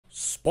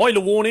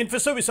Spoiler warning for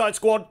Suicide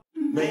Squad.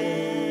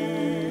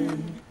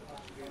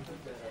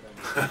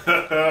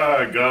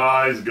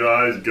 guys,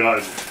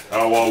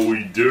 how are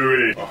we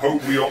doing? I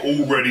hope we are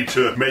all ready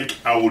to make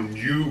our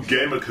new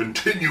game a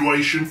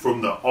continuation from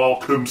the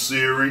Arkham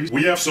series.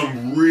 We have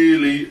some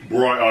really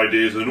bright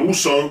ideas and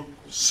also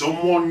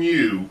someone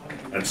new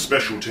and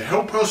special to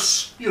help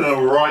us, you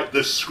know, write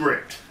the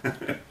script.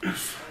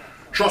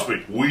 Trust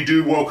me, we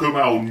do welcome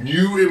our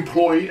new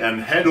employee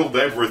and head of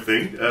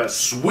everything,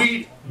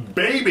 Sweet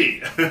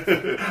Baby.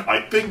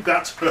 I think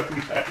that's her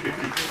name.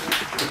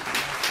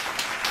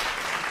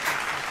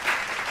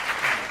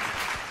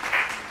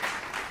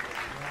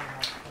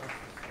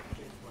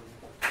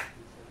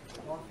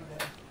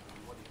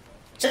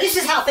 So this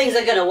is how things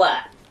are gonna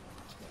work.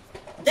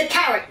 The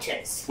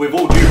characters. With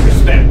all due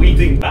respect, we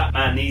think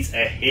Batman needs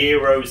a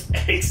hero's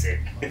exit.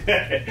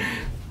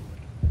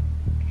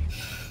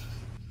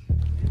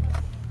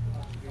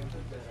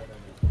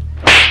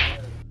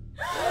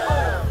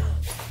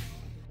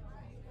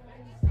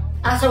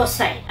 As I was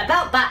saying,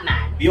 about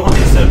Batman. Be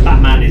honest,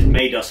 Batman has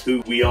made us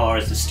who we are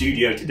as a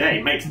studio today.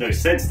 It makes no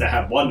sense to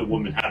have Wonder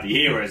Woman have the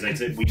hero's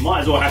exit. We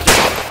might as well have to...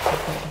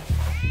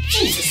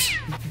 Jesus!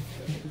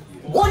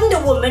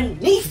 Wonder Woman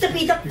needs to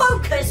be the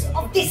focus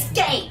of this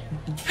game.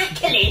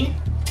 Tackling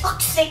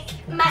toxic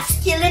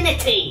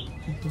masculinity.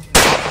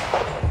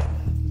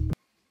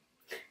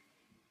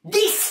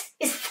 This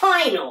is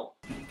final.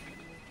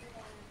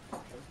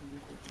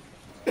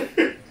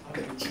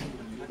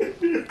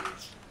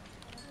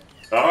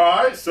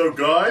 Alright, so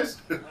guys,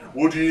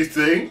 what do you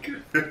think?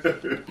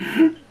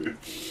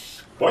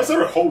 Why is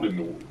there a hole in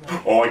the wall?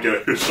 Oh, I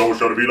get it. Someone's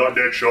trying to be like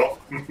Deadshot.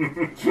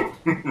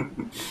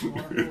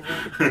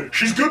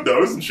 She's good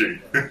though, isn't she?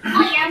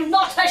 I am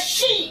not a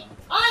she.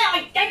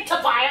 I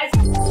identify as...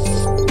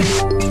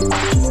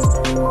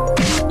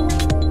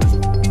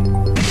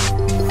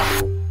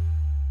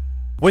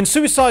 When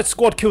Suicide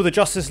Squad Kill the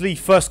Justice League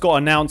first got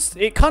announced,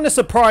 it kind of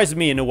surprised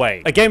me in a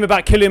way. A game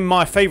about killing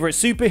my favourite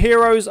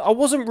superheroes, I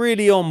wasn't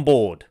really on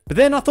board. But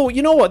then I thought,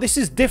 you know what, this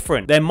is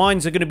different. Their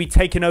minds are going to be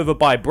taken over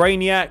by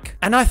Brainiac.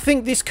 And I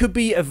think this could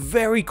be a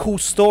very cool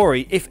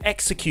story if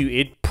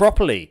executed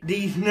properly.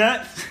 These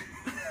nuts.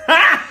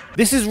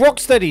 This is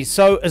Rocksteady,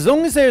 so as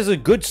long as there's a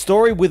good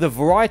story with a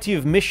variety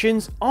of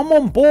missions, I'm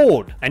on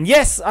board. And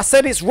yes, I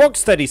said it's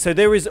Rocksteady, so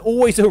there is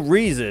always a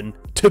reason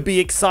to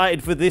be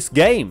excited for this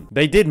game.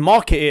 They did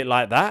market it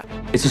like that.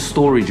 It's a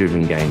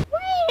story-driven game.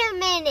 Wait a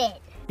minute.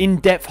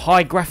 In-depth,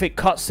 high graphic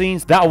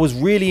cutscenes that I was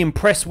really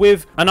impressed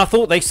with, and I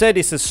thought they said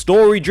it's a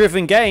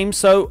story-driven game,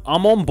 so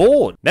I'm on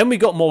board. Then we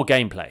got more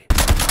gameplay.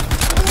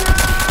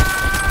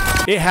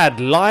 It had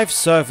live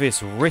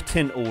service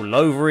written all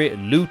over it,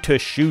 looter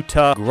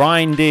shooter,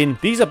 grinding.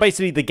 These are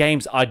basically the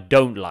games I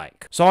don't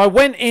like. So I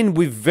went in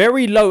with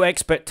very low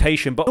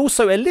expectation, but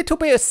also a little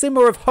bit of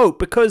simmer of hope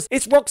because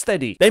it's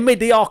Rocksteady. They made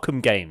the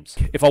Arkham games.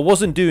 If I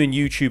wasn't doing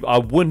YouTube, I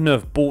wouldn't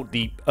have bought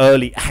the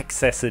early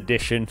access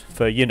edition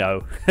for, you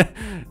know,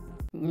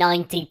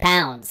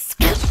 £90.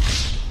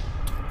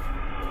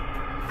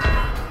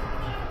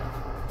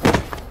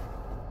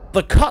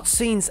 The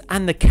cutscenes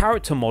and the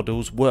character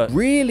models were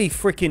really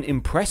freaking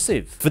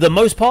impressive. For the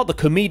most part, the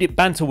comedic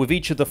banter with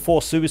each of the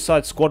 4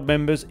 Suicide Squad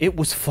members, it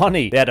was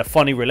funny. They had a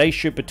funny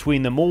relationship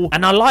between them all,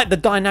 and I liked the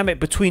dynamic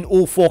between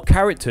all 4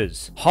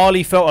 characters.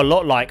 Harley felt a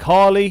lot like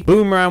Harley,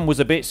 Boomerang was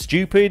a bit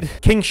stupid,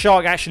 King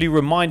Shark actually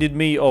reminded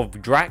me of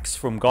Drax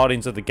from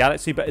Guardians of the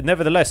Galaxy, but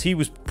nevertheless, he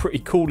was pretty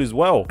cool as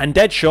well. And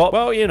Deadshot,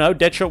 well, you know,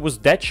 Deadshot was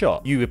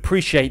Deadshot. You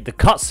appreciate the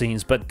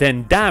cutscenes, but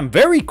then damn,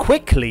 very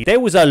quickly, there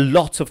was a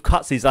lot of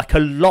cutscenes, like a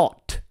lot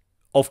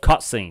of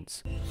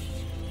cutscenes.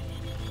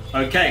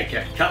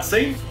 Okay,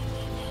 cutscene.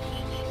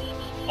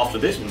 After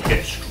this, we'll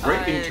get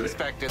straight into it.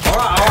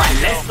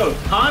 Alright, let's go.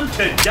 Time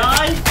to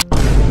die.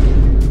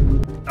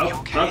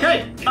 Oh,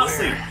 okay,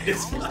 cutscene.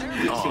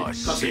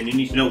 Cutscene, you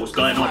need to know what's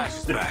going on.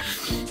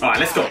 Alright,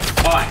 let's go.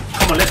 Alright,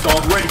 come on, let's go.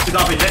 I'm ready to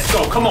dive in. Let's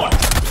go, come on.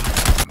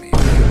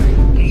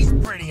 He's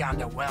pretty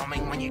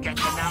underwhelming when you get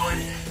to know him.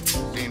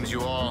 Seems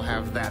you all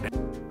have that.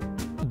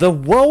 The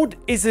world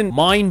isn't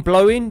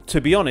mind-blowing,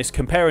 to be honest.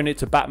 Comparing it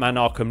to Batman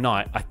Arkham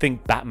Knight, I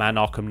think Batman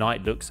Arkham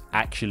Knight looks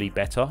actually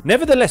better.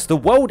 Nevertheless, the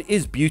world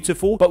is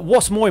beautiful, but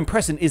what's more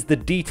impressive is the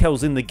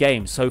details in the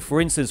game. So for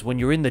instance, when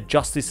you're in the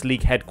Justice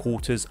League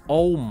headquarters,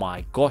 oh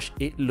my gosh,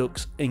 it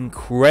looks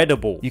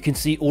incredible. You can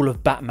see all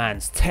of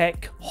Batman's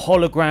tech,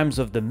 holograms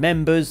of the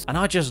members, and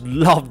I just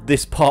loved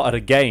this part of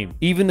the game.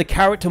 Even the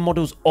character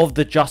models of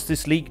the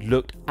Justice League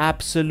looked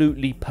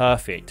absolutely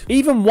perfect.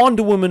 Even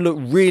Wonder Woman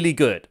looked really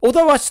good.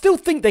 Although I still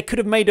think they could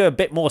have made her a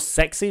bit more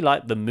sexy,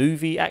 like the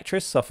movie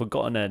actress. I've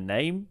forgotten her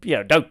name.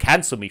 Yeah, don't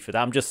cancel me for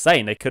that. I'm just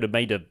saying they could have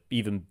made her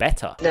even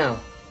better. No.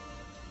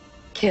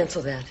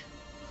 Cancel that.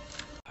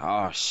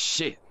 Oh,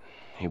 shit.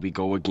 Here we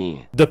go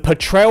again. The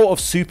portrayal of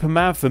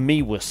Superman for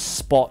me was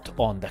spot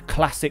on. The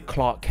classic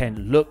Clark Kent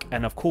look,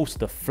 and of course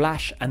the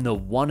Flash and the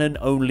one and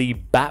only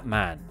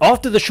Batman.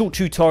 After the short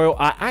tutorial,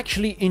 I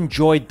actually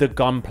enjoyed the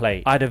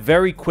gunplay. I had a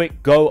very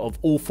quick go of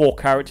all 4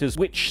 characters,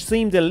 which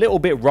seemed a little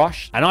bit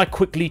rushed, and I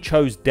quickly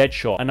chose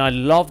Deadshot. And I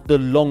loved the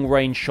long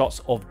range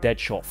shots of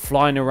Deadshot,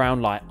 flying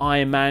around like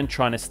Iron Man,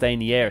 trying to stay in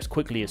the air as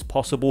quickly as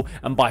possible,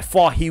 and by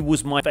far he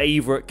was my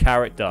favorite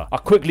character. I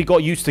quickly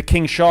got used to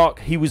King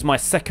Shark. He was my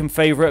second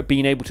favorite,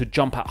 being able to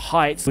jump at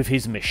heights with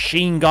his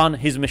machine gun.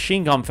 His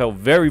machine gun felt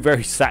very,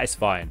 very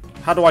satisfying.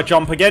 How do I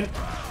jump again?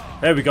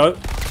 There we go.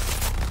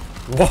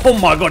 Oh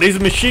my god, his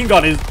machine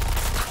gun is...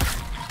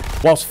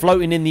 whilst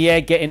floating in the air,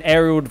 getting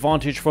aerial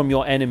advantage from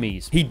your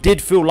enemies. He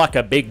did feel like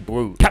a big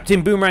brute.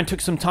 Captain Boomerang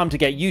took some time to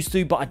get used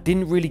to, but I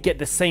didn't really get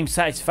the same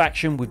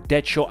satisfaction with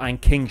Deadshot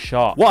and King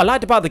Shark. What I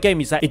liked about the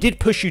game is that it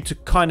did push you to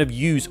kind of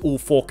use all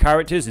 4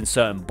 characters in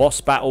certain boss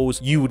battles.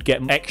 You would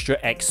get extra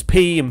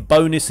XP and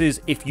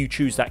bonuses if you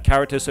choose that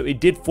character, so it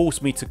did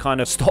force me to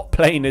kind of stop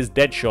playing as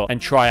Deadshot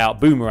and try out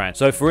Boomerang.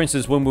 So for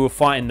instance, when we were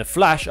fighting the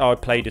Flash, I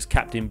played as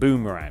Captain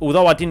Boomerang,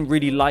 although I didn't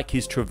really like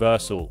his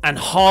traversal. And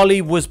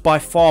Harley was by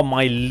far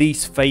my least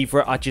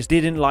favorite. I just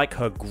didn't like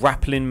her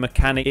grappling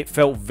mechanic. It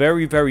felt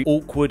very, very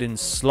awkward and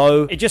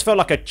slow. It just felt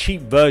like a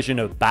cheap version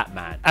of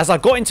Batman. As I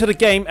got into the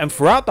game and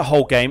throughout the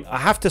whole game, I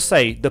have to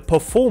say the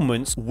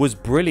performance was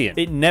brilliant.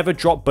 It never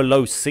dropped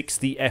below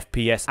 60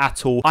 FPS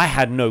at all. I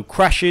had no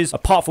crashes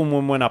apart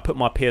from when I put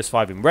my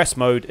PS5 in rest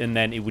mode and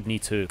then it would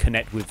need to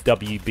connect with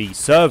WB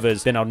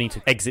servers. Then I'll need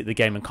to exit the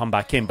game and come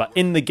back in. But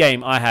in the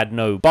game, I had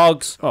no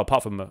bugs. Oh,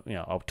 apart from, you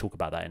know, I'll talk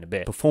about that in a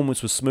bit.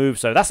 Performance was smooth,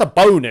 so that's a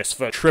bonus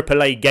for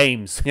AAA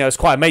games. You know, it's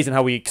quite amazing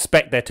how we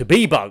expect there to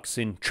be bugs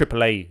in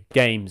AAA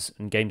games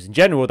and games in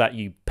general that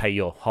you pay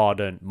your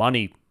hard-earned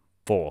money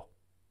for.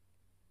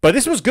 But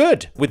this was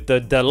good. With the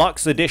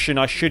deluxe edition,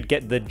 I should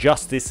get the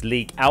Justice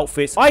League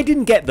outfits. I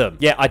didn't get them.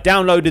 Yeah, I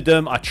downloaded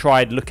them. I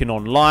tried looking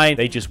online.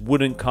 They just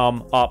wouldn't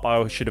come up.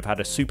 I should have had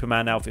a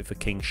Superman outfit for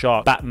King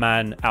Shark,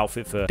 Batman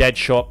outfit for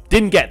Deadshot.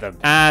 Didn't get them.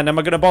 And am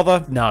I going to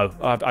bother? No,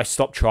 I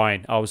stopped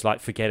trying. I was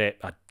like, forget it.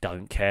 I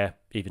don't care,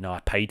 even though I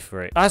paid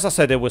for it. As I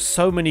said, there were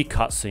so many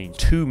cutscenes,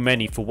 too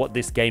many for what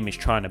this game is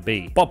trying to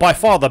be. But by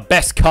far the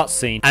best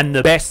cutscene and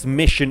the best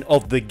mission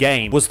of the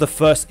game was the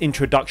first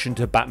introduction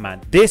to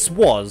Batman. This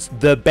was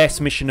the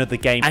best mission of the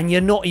game, and you're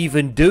not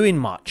even doing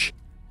much.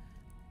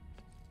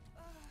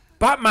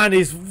 Batman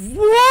is...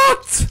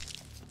 what?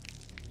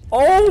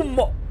 Oh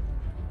my...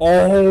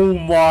 oh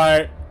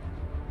my...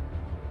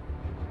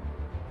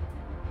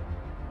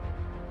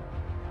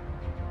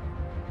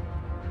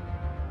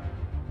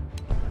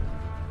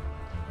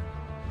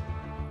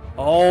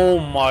 oh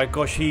my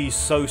gosh, he's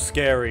so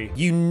scary.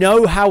 You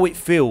know how it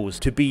feels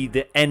to be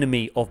the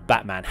enemy of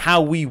Batman.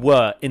 How we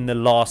were in the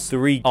last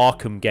 3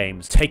 Arkham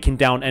games, taking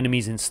down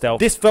enemies in stealth.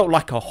 This felt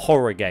like a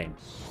horror game.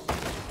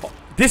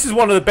 This is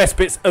one of the best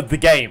bits of the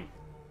game.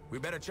 We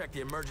better check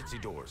the emergency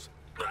doors.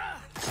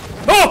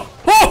 Oh!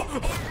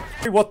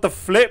 Oh! What the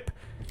flip?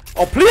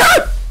 Oh, please!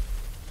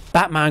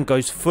 Batman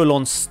goes full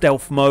on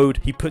stealth mode.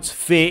 He puts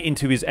fear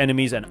into his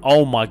enemies, and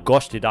oh my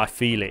gosh, did I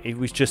feel it. It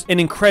was just an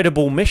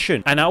incredible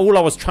mission, and all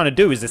I was trying to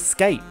do is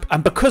escape.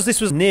 And because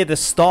this was near the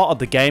start of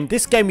the game,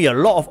 this gave me a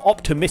lot of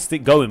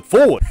optimistic going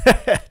forward.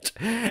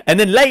 And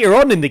then later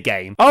on in the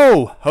game,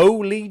 oh,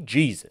 holy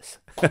Jesus.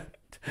 Did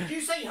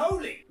you say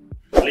holy?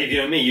 Believe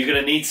you me, you're going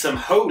to need some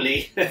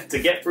holy to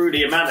get through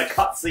the amount of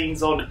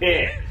cutscenes on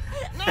here.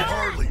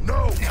 Harley,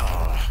 no!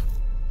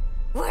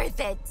 Worth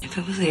it. If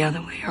it was the other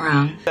way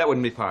around, That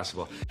wouldn't be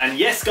possible. And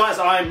yes, guys,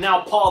 I am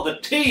now part of the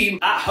team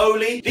at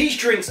Holy. These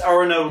drinks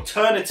are an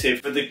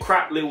alternative for the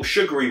crap little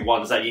sugary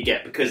ones that you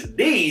get, because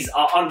these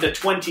are under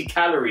 20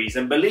 calories.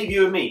 And believe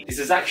you me, this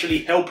is actually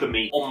helping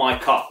me on my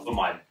cut for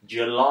my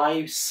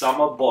July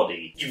summer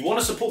body. You want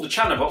to support the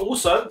channel, but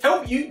also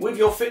help you with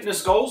your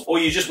fitness goals, or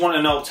you just want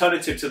an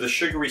alternative to the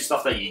sugary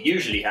stuff that you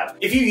usually have.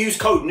 If you use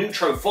code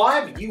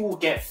Newtro5, you will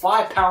get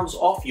 £5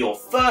 off your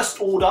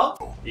first order.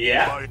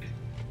 Yeah.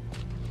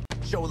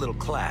 Show a little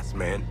class,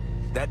 man.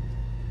 That...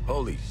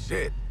 holy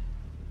shit.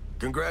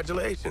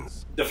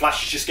 Congratulations. The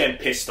Flash is just getting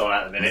pissed on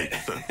at the minute.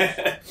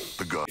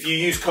 If you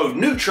use code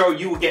Newtro,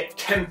 you will get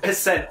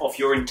 10% off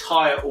your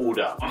entire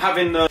order. I'm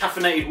having the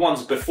caffeinated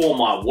ones before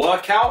my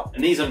workout,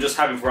 and these I'm just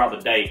having throughout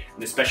the day,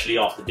 and especially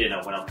after dinner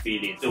when I'm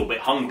feeling a little bit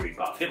hungry,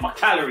 but I've hit my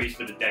calories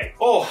for the day.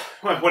 Oh,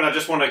 when I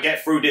just want to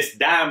get through this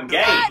damn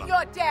game. I'm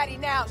your daddy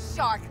now,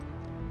 Shark.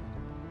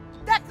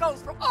 That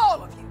goes for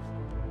all of you.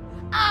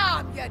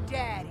 I'm your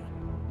daddy.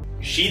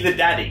 She the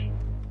daddy.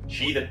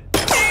 She's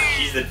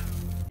the...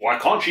 why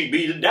can't she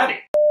be the daddy?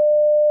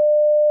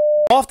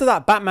 After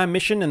that Batman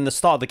mission and the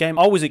start of the game,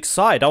 I was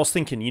excited. I was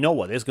thinking, you know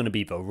what, there's going to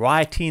be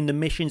variety in the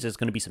missions. There's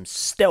going to be some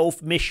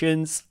stealth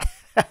missions.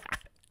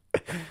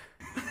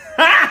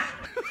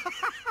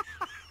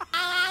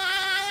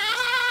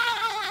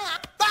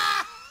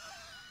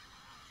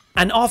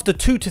 And after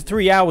 2 to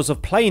 3 hours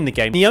of playing the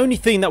game, the only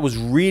thing that was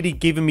really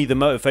giving me the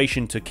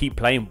motivation to keep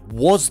playing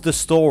was the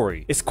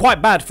story. It's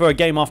quite bad for a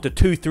game after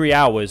 2-3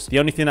 hours. The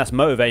only thing that's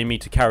motivating me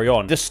to carry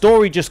on. The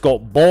story just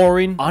got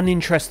boring,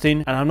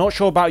 uninteresting, and I'm not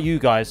sure about you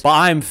guys, but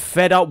I'm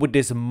fed up with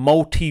this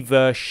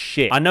multiverse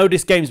shit. I know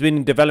this game's been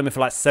in development for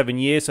like 7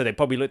 years, so they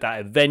probably looked at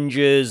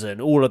Avengers and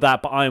all of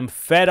that, but I'm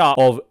fed up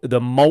of the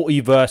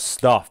multiverse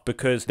stuff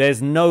because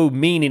there's no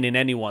meaning in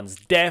anyone's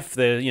death.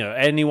 There, you know,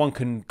 anyone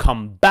can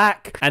come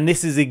back, and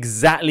this is exactly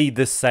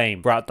the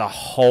same throughout the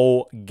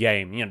whole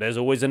game. You know, there's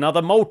always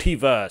another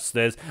multiverse.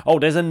 There's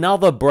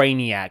another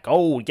Brainiac.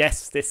 Oh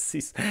yes, this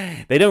is,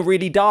 they don't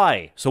really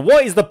die. So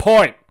what is the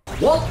point?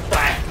 What the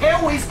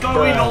hell is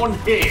going on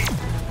here?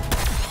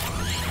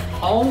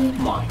 Oh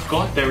my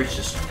god, there is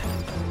just...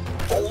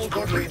 All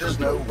good leaders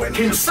know when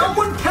Can to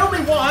someone tell me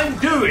what I'm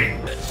doing?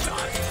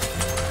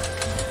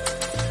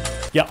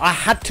 Yeah, I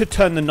had to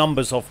turn the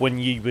numbers off when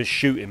you were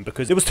shooting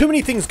because there was too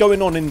many things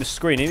going on in the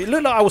screen. It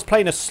looked like I was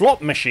playing a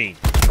slot machine.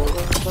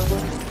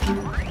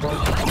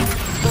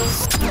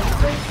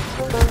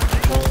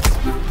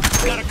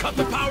 Gotta cut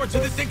the power to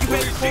this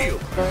incubator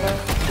shield.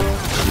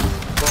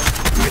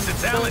 It's a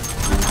talent.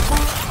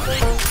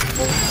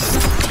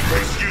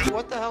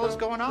 What the hell is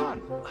going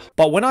on?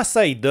 But when I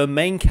say the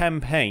main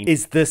campaign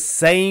is the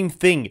same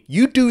thing,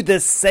 you do the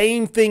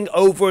same thing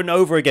over and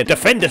over again.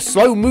 Defend a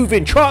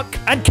slow-moving truck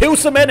and kill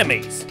some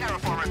enemies.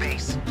 Terraformer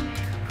base.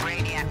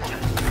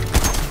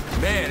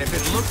 Man, if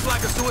it looks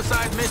like a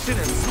suicide mission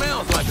and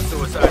smells like a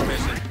suicide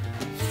mission.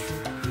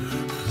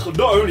 So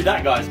not only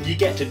that, guys, you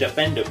get to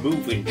defend a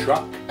moving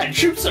truck and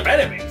shoot some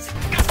enemies.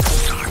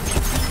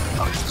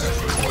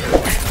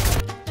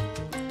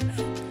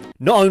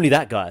 Not only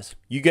that, guys,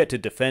 you get to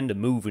defend a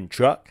moving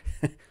truck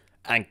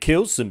and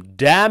kill some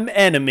damn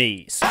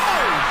enemies. Oh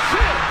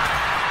shit!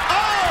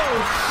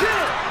 Oh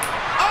shit!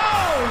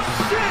 Oh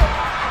shit!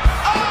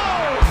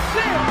 Oh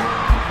shit!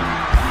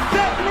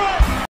 That's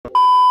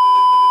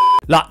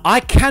right! Like, I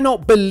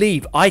cannot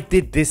believe I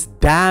did this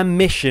damn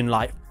mission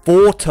like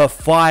 4 to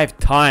 5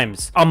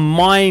 times. I'm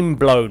mind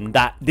blown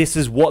that this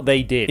is what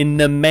they did in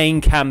the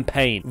main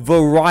campaign.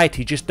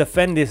 Variety, just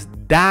defend this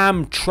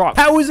damn truck.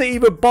 How is it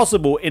even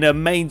possible in a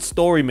main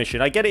story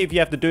mission? I get it if you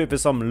have to do it for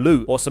some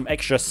loot or some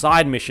extra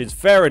side missions,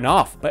 fair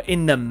enough. But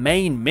in the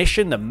main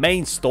mission, the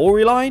main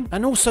storyline,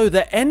 and also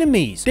the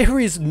enemies, there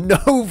is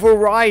no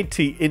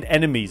variety in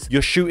enemies.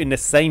 You're shooting the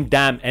same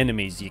damn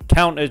enemies. You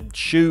counter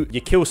shoot,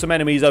 you kill some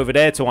enemies over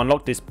there to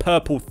unlock this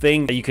purple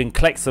thing. You can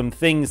collect some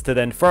things to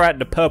then throw out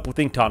the purple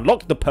thing to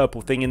unlock the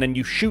purple thing, and then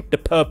you shoot the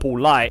purple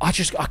light. I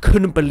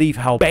couldn't believe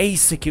how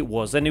basic it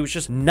was, and it was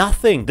just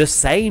nothing. The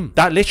same.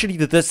 That literally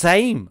the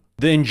same.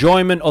 The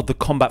enjoyment of the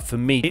combat for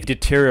me, it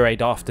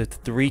deteriorated after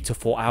 3 to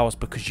 4 hours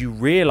because you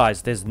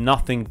realize there's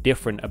nothing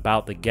different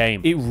about the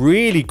game. It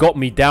really got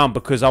me down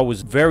because I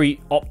was very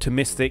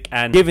optimistic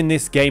and giving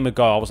this game a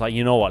go. I was like,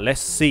 you know what,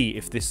 let's see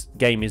if this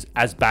game is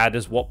as bad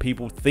as what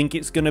people think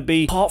it's gonna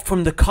be. Apart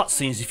from the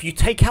cutscenes, if you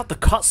take out the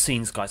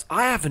cutscenes, guys,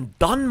 I haven't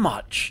done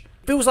much.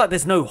 Feels like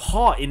there's no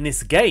heart in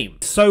this game.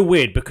 It's so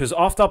weird because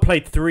after I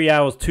played 3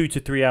 hours, 2 to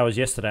 3 hours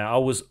yesterday, I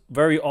was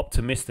very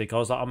optimistic. I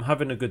was like, I'm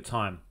having a good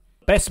time.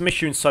 Best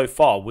mission so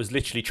far was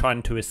literally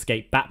trying to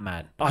escape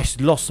Batman. I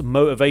lost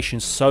motivation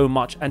so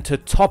much, and to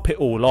top it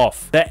all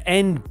off, the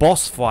end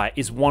boss fight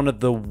is one of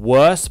the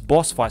worst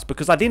boss fights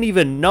because I didn't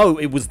even know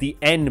it was the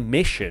end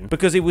mission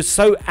because it was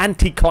so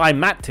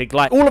anticlimactic.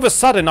 Like, all of a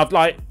sudden, I'm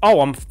like, oh,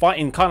 I'm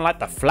fighting kind of like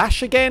the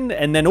Flash again,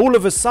 and then all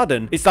of a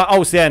sudden, it's like,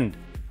 oh, it's the end.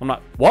 I'm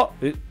like, what?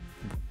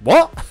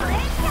 What?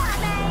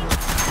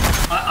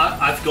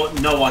 I've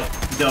got no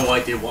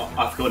idea what.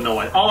 I've got no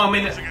idea. Oh,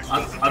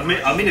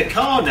 I'm in a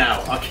car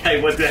now. Okay,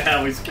 what the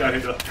hell is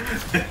going on?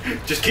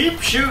 Just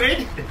keep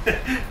shooting.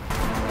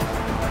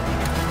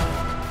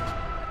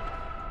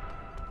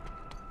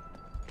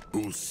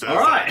 Who says All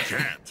right. I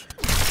can't?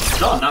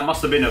 Done. That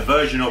must have been a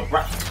version of.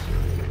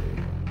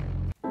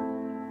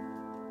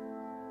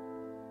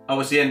 Oh,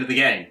 it's the end of the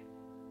game.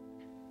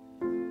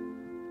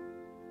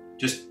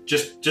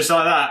 Just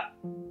like that.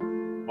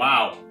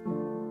 Wow.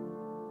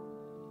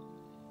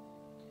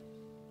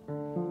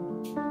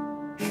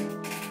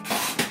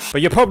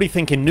 But you're probably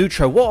thinking,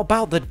 Newtro, what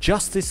about the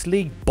Justice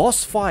League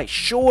boss fight?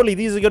 Surely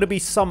these are going to be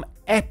some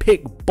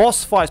epic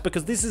boss fights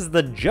because this is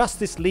the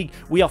Justice League.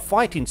 We are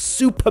fighting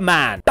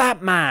Superman,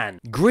 Batman,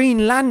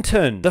 Green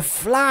Lantern, the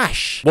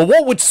Flash. Well,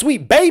 what would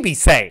Sweet Baby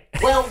say?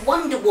 Well,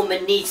 Wonder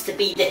Woman needs to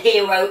be the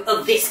hero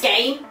of this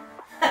game.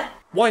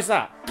 Why is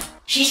that?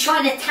 She's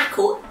trying to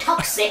tackle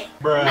toxic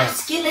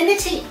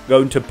masculinity.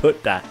 Going to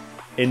put that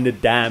in the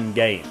damn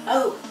game.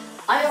 Oh,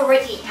 I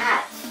already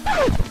have.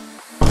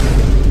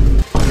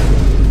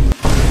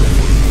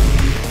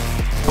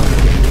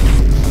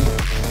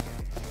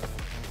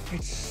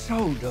 It's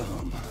so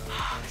dumb.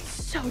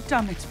 It's so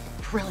dumb, it's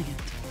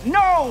brilliant.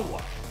 No!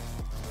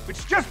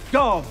 It's just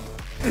dumb.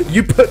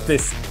 You put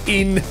this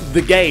in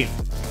the game.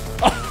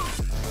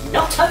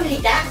 Not only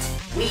that,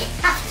 we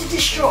have to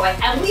destroy,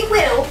 and we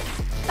will,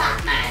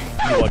 Batman.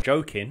 You are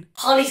joking.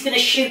 Harley's gonna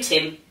shoot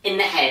him in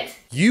the head.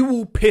 You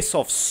will piss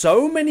off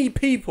so many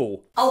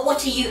people. Oh,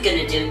 what are you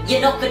gonna do?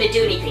 You're not gonna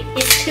do anything.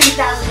 It's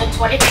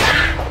 2020.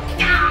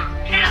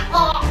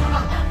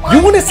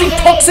 You want to see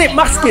toxic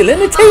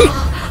masculinity?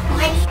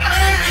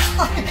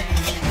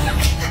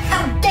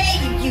 How dare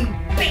you, you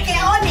big it?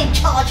 I'm in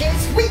charge.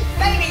 Sweet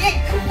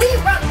baby, we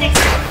run this.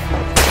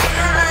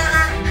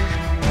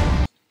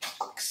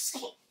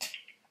 Toxic.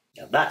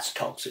 Now that's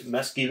toxic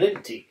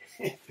masculinity.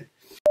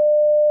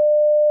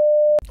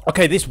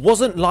 Okay, this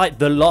wasn't like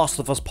The Last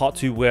of Us Part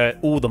 2 where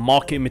all the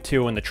marketing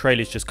material and the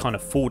trailers just kind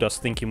of fooled us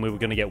thinking we were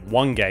going to get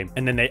one game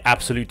and then they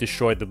absolutely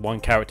destroyed the one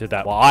character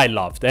that, well, I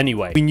loved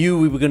anyway. We knew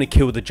we were going to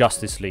kill the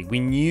Justice League. We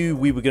knew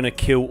we were going to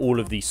kill all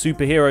of these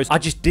superheroes. I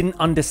just didn't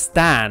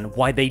understand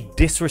why they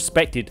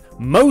disrespected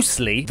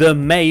mostly the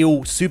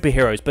male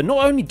superheroes, but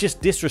not only just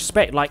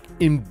disrespect, like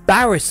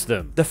embarrass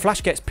them. The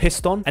Flash gets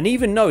pissed on, and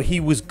even though he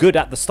was good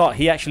at the start,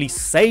 he actually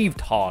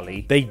saved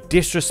Harley, they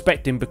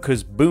disrespect him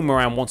because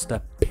Boomerang wants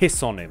to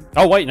piss on him.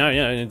 Oh wait, no,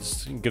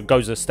 it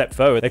goes a step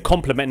further. They're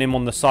complimenting him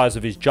on the size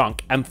of his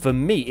junk, and for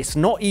me, it's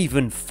not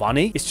even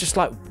funny. It's just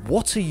like,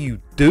 what are you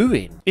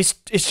doing? It's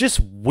just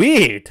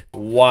weird.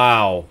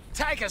 Wow.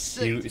 Take a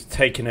seat. He was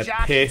taking a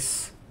Jockey.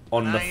 piss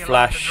on the Know you like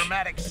Flash.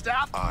 dramatic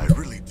stuff? I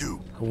really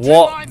do.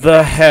 What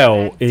the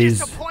hell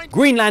is...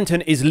 Green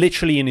Lantern is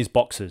literally in his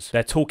boxers.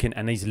 They're talking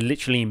and he's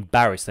literally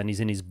embarrassed and he's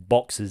in his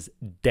boxers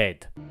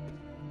dead.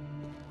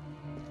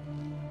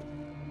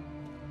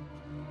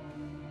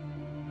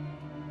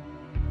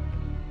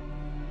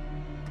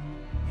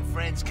 Your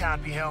friends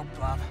can't be helped,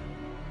 love.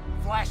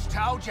 Flash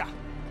told ya.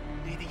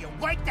 Either you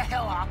wake the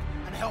hell up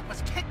and help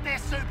us kick their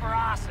super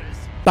asses.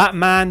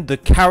 Batman, the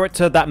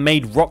character that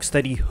made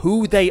Rocksteady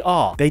who they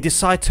are, they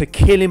decide to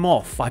kill him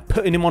off by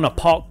putting him on a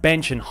park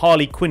bench, and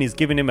Harley Quinn is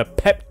giving him a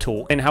pep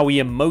talk and how he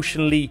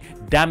emotionally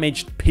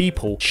damaged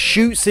people,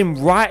 shoots him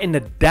right in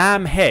the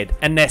damn head,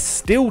 and they're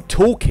still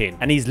talking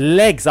and his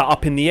legs are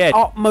up in the air.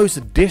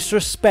 Utmost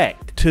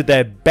disrespect to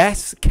their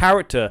best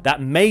character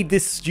that made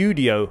this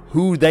studio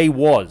who they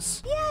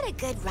was. You had a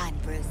good run,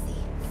 Brucey.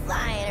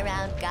 Flying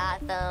around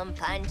Gotham,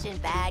 punching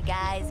bad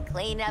guys,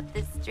 cleaning up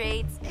the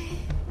streets,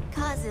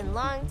 causing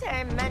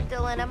long-term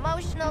mental and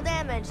emotional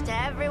damage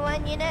to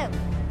everyone you knew.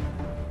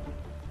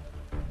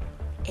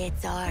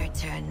 It's our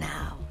turn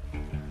now.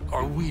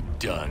 Are we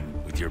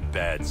done with your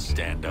bad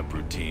stand-up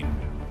routine?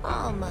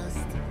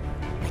 Almost.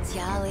 But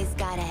you always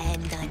gotta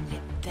end on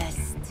your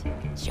best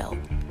joke.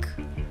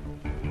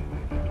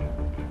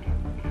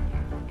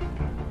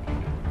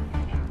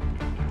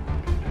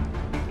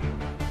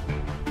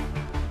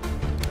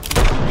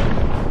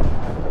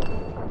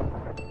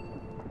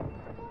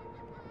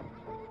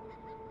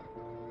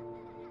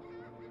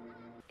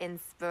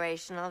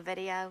 Inspirational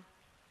video?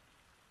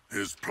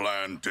 His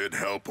plan did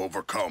help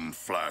overcome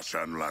Flash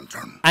and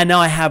Lantern. And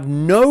I have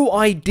no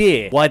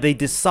idea why they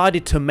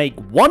decided to make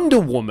Wonder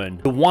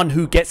Woman the one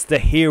who gets the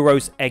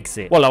hero's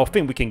exit. Well, I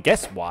think we can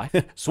guess why.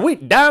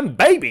 Sweet damn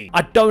baby.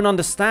 I don't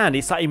understand.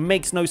 It's like it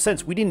makes no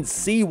sense. We didn't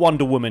see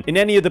Wonder Woman in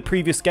any of the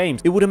previous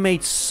games. It would have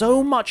made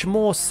so much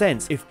more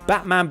sense if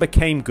Batman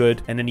became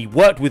good and then he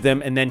worked with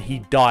them and then he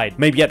died.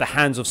 Maybe at the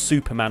hands of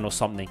Superman or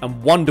something.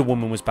 And Wonder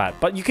Woman was bad.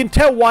 But you can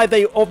tell why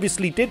they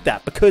obviously did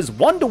that. Because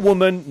Wonder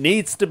Woman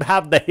needs to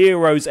have the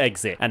hero's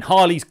exit, and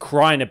Harley's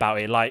crying about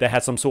it like they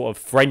had some sort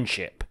of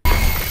friendship. I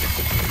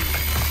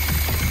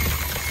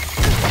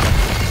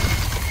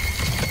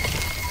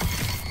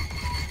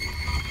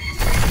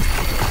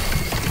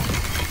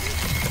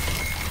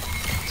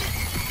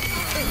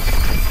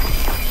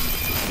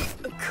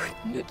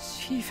couldn't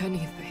achieve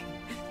anything.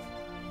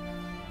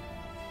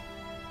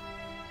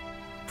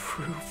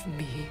 Prove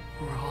me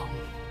wrong.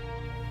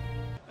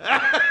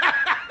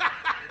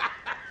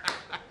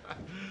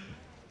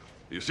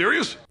 You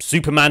serious?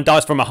 Superman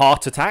dies from a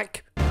heart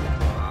attack.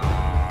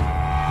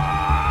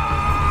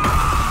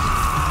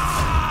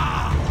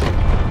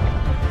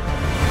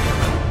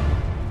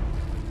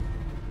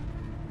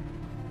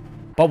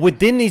 But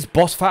within these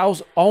boss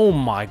battles, oh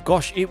my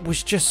gosh, it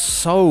was just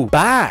so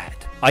bad.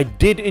 I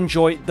did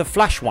enjoy the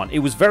Flash one. It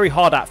was very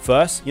hard at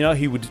first. You know,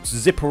 he would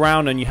zip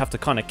around and you have to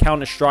kind of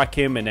counter-strike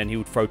him, and then he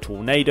would throw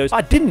tornadoes. I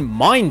didn't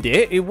mind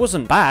it. It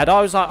wasn't bad.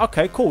 I was like,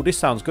 okay, cool, this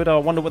sounds good. I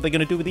wonder what they're going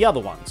to do with the other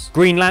ones.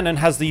 Green Lantern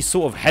has these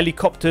sort of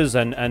helicopters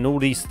and all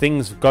these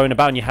things going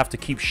about, and you have to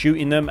keep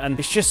shooting them. And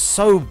it's just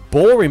so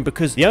boring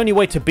because the only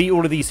way to beat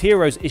all of these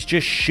heroes is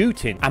just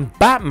shooting. And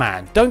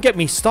Batman, don't get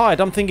me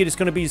started. I'm thinking it's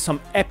going to be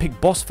some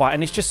epic boss fight,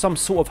 and it's just some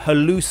sort of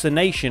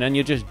hallucination, and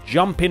you're just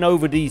jumping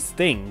over these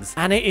things.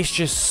 And it is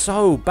just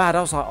so bad. I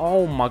was like,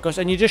 oh my gosh.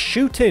 And you're just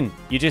shooting.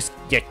 You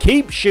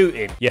keep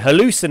shooting. You're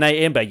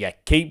hallucinating, but you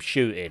keep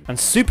shooting. And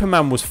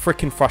Superman was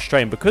freaking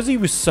frustrating because he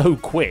was so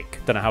quick.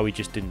 Don't know how he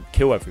just didn't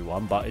kill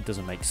everyone, but it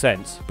doesn't make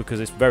sense because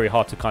it's very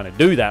hard to kind of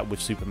do that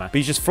with Superman. But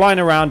he's just flying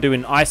around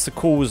doing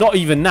icicles. Not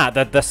even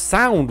that. The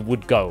sound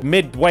would go.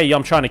 Midway,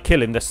 I'm trying to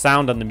kill him. The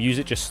sound and the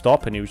music just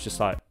stop, and he was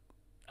just like,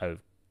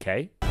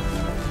 okay.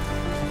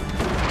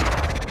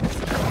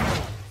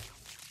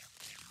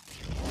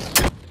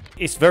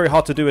 it's very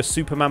hard to do a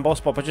Superman boss,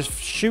 but by just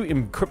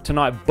shooting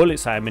kryptonite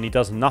bullets at him and he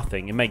does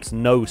nothing, it makes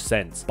no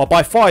sense. But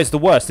by far is the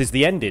worst is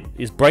the ending,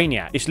 is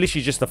Brainiac. It's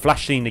literally just a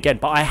flash scene again,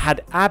 but I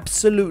had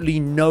absolutely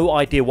no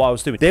idea what I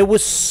was doing. There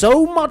was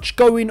so much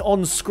going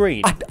on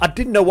screen. I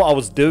didn't know what I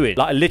was doing.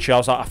 Like, literally, I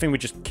was like, I think we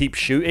just keep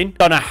shooting.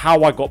 Don't know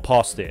how I got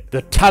past it.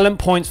 The talent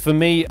points for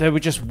me, they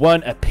just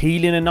weren't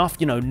appealing enough.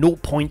 You know,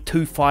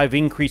 0.25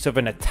 increase of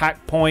an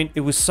attack point.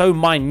 It was so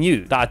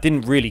minute that I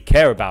didn't really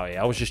care about it.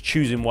 I was just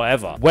choosing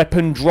whatever.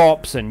 Weapon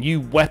drops and new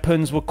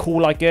weapons were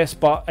cool, I guess,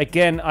 but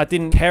again, I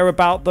didn't care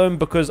about them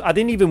because I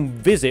didn't even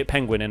visit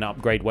Penguin and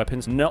upgrade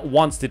weapons. Not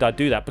once did I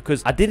do that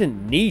because I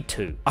didn't need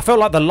to. I felt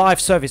like the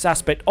live service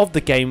aspect of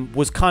the game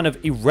was kind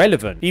of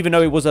irrelevant. Even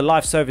though it was a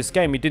live service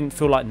game, it didn't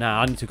feel like,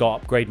 nah, I need to go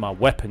upgrade my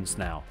weapons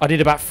now. I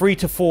did about 3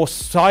 to 4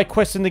 side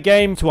quests in the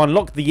game. To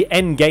unlock the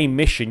end game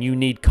mission, you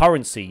need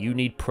currency, you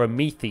need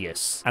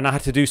Prometheus, and I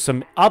had to do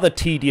some other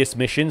tedious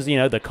missions, you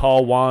know, the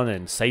car one,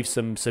 and save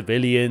some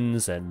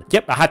civilians, and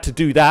yep, I had to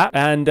do that.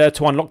 And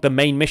to unlock the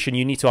main mission,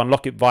 you need to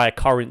unlock it via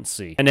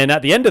currency, and then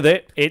at the end of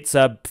it, it's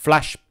a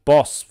flash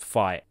boss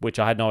fight, which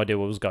I had no idea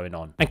what was going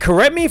on. And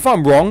correct me if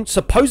I'm wrong,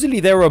 supposedly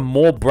there are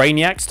more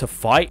Brainiacs to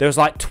fight. There's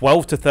like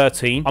 12 to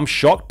 13. I'm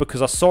shocked because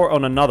I saw it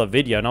on another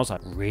video and I was like,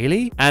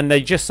 really? And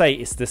they just say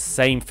it's the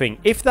same thing.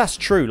 If that's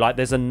true, like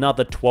there's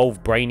another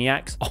 12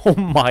 Brainiacs, oh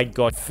my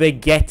god,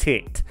 forget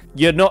it.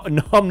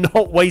 I'm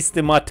not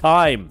wasting my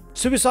time.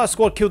 Suicide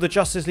Squad Kill the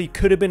Justice League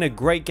could have been a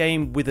great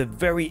game with a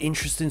very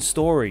interesting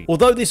story.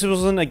 Although this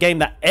wasn't a game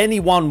that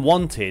anyone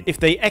wanted, if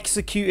they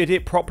executed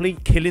it properly,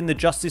 killing the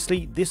Justice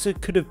League, this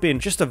could have been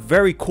just a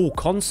very cool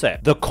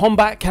concept. The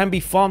combat can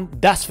be fun,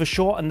 that's for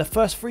sure, and the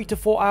first 3 to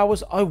 4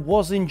 hours, I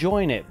was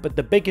enjoying it. But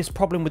the biggest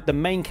problem with the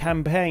main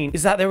campaign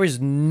is that there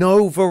is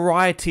no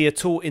variety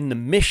at all in the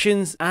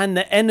missions and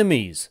the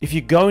enemies. If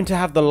you're going to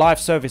have the live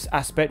service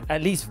aspect,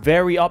 at least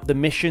vary up the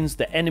missions,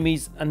 the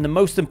enemies, and the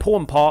most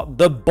important part,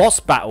 the boss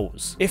battles.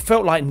 It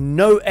felt like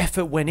no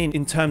effort went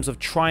in terms of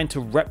trying to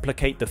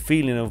replicate the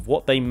feeling of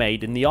what they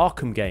made in the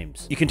Arkham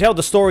games. You can tell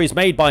the story is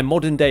made by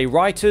modern day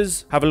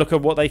writers. Have a look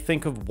at what they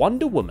think of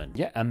Wonder Woman.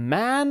 Yeah, a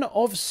man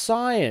of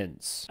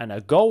science, and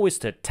her goal is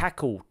to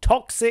tackle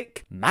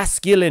toxic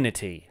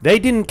masculinity. They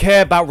didn't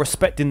care about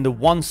respecting the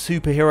one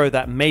superhero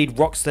that made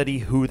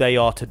Rocksteady who they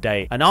are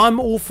today, and I'm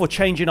all for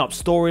changing up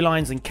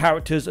storylines and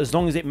characters as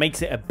long as it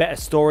makes it a better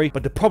story.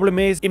 But the problem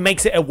is it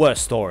makes it a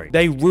worse story.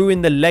 They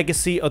ruin the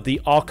legacy of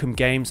the Arkham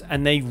games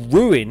and they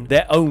ruin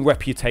their own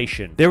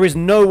reputation. There is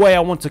no way I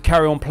want to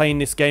carry on playing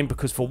this game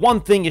because, for one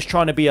thing, it's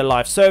trying to be a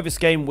live service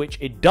game, which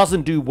it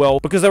doesn't do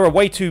well because there are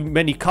way too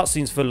many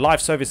cutscenes for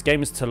live service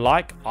gamers to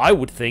like, I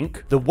would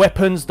think. The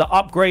weapons, the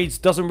upgrades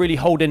doesn't really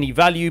hold any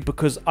value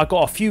because I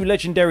got a few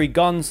legendary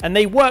guns and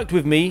they worked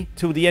with me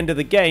till the end of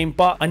the game,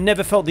 but I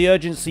never felt the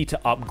urgency to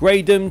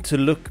upgrade them, to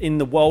look in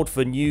the world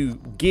for new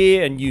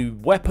gear and new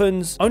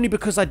weapons, only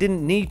because I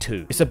didn't need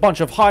to. It's a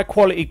bunch of high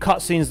quality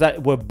cutscenes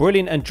that were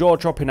brilliant and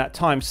jaw-dropping at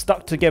times,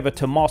 stuck together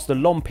to master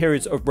long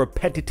periods of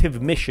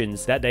repetitive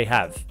missions that they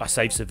have. I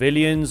saved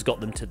civilians, got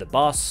them to the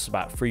bus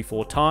about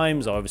 3-4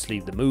 times. I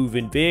obviously the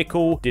moving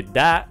vehicle, did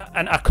that,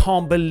 and I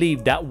can't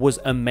believe that was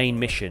a main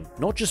mission.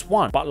 Not just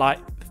one, but like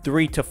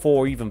 3 to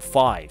 4, even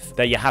 5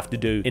 that you have to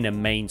do in a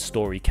main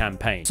story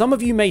campaign. Some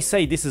of you may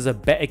say this is a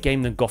better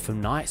game than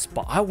Gotham Knights,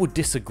 but I would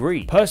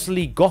disagree.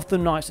 Personally,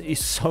 Gotham Knights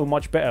is so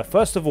much better.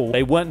 First of all,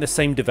 they weren't the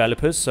same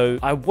developers, so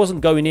I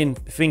wasn't going in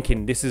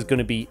thinking this is going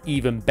to be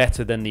even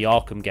better than the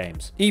Arkham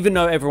games, even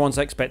though everyone's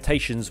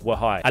expectations were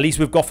high. At least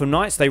with Gotham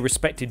Knights, they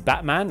respected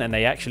Batman and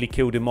they actually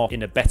killed him off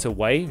in a better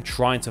way,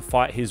 trying to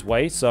fight his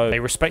way, so they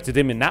respected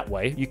him in that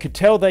way. You could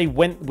tell they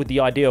went with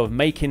the idea of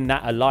making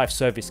that a live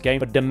service game,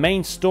 but the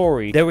main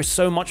story, there is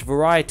so much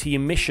variety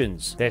in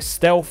missions. There's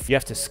stealth, you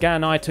have to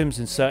scan items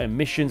in certain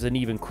missions, and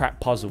even crack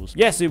puzzles.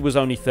 Yes, it was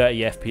only 30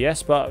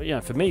 FPS, but you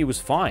know, for me it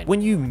was fine.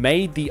 When you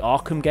made the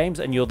Arkham games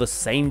and you're the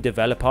same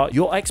developer,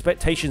 your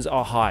expectations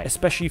are high,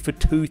 especially for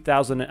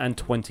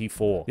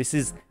 2024. This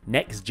is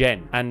next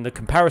gen, and the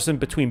comparison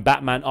between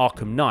Batman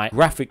Arkham Knight,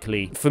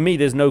 graphically, for me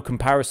there's no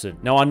comparison.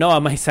 Now I know I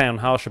may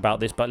sound harsh about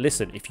this, but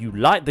listen, if you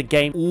like the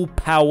game, all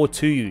power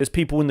to you. There's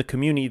people in the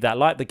community that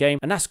like the game,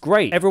 and that's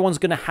great. Everyone's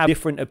gonna have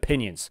different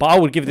opinions, but I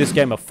would give this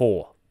game a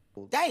 4.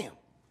 Damn.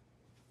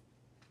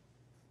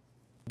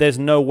 There's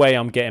no way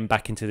I'm getting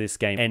back into this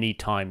game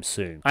anytime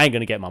soon. I ain't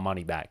gonna get my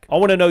money back. I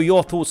want to know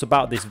your thoughts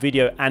about this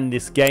video and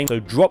this game,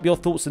 so drop your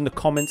thoughts in the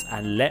comments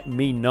and let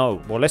me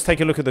know. Well, let's take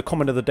a look at the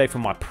comment of the day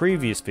from my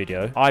previous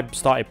video. I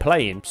started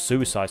playing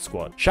Suicide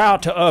Squad. Shout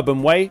out to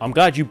Urban Way. I'm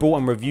glad you brought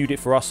and reviewed it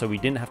for us so we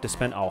didn't have to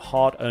spend our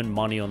hard-earned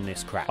money on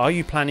this crap. Are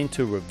you planning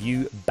to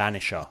review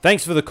Banisher?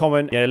 Thanks for the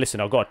comment. Yeah,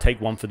 listen, I've got to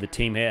take one for the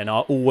team here, and I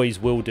always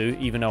will do,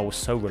 even though I was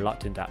so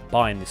reluctant at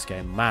buying this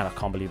game. Man, I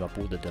can't believe I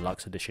bought the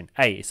deluxe edition.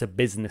 Hey, it's a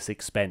business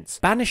expense.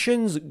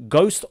 Banisher's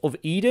Ghost of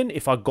Eden,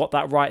 if I got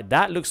that right,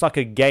 that looks like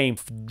a game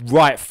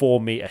right for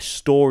me, a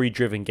story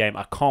driven game.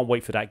 I can't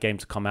wait for that game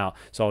to come out,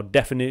 so I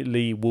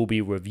definitely will be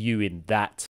reviewing that.